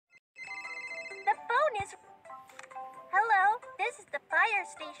fire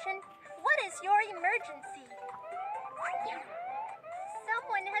station. What is your emergency?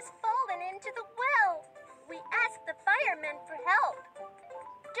 Someone has fallen into the well. We asked the firemen for help.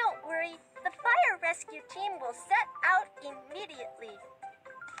 Don't worry, the fire rescue team will set out immediately.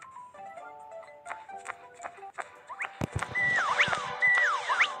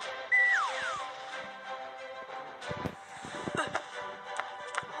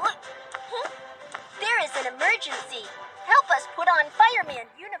 There is an emergency. Help us put on fireman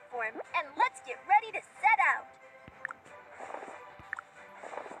uniform and let's get ready to set out.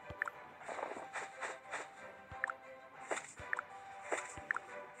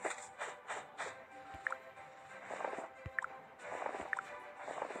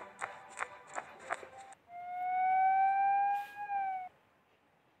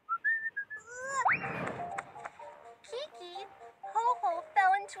 Kiki, Ho-Ho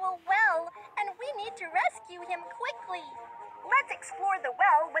fell into a well and we need to rescue him quickly. Let's explore the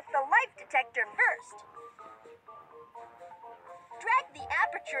well with the life detector first. Drag the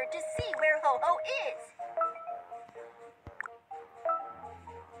aperture to see where Ho-Ho is.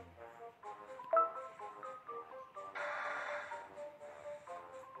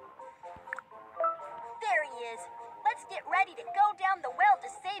 There he is. Let's get ready to go down the well to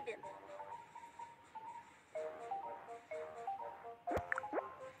save him.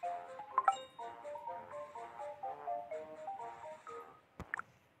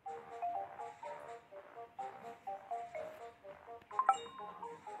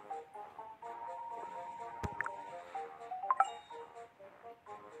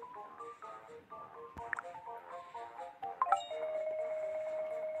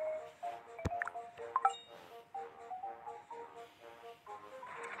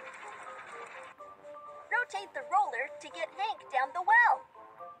 Rotate the roller to get Hank down the well.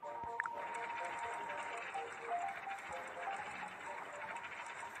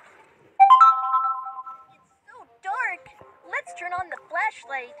 It's so dark. Let's turn on the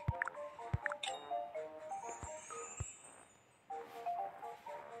flashlight.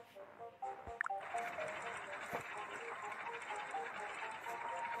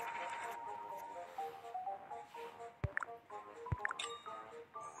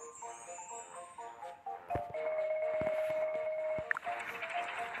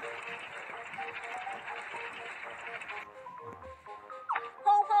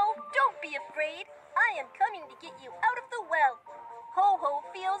 Ho-Ho, don't be afraid. I am coming to get you out of the well. Ho-Ho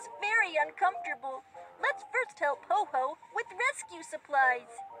feels very uncomfortable. Let's first help Ho-Ho with rescue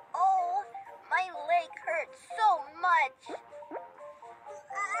supplies. Oh, my leg hurts so much.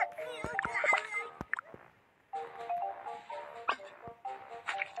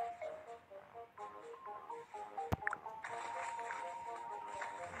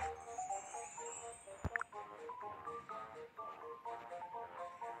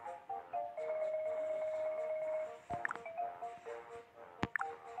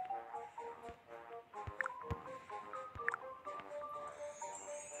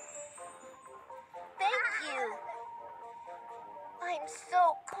 Thank you. I'm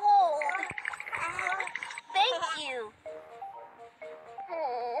so cold. Thank you.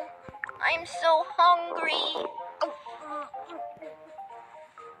 I'm so hungry.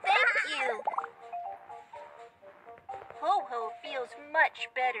 Thank you. Ho-Ho feels much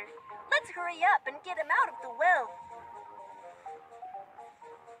better. Let's hurry up and get him out of the well.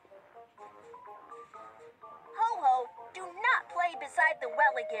 Ho-Ho, do not play beside the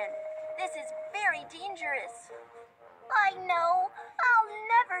well again. This is very dangerous. I know. I'll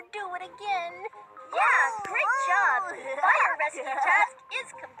never do it again. Yeah, great job. Fire rescue task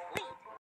is complete.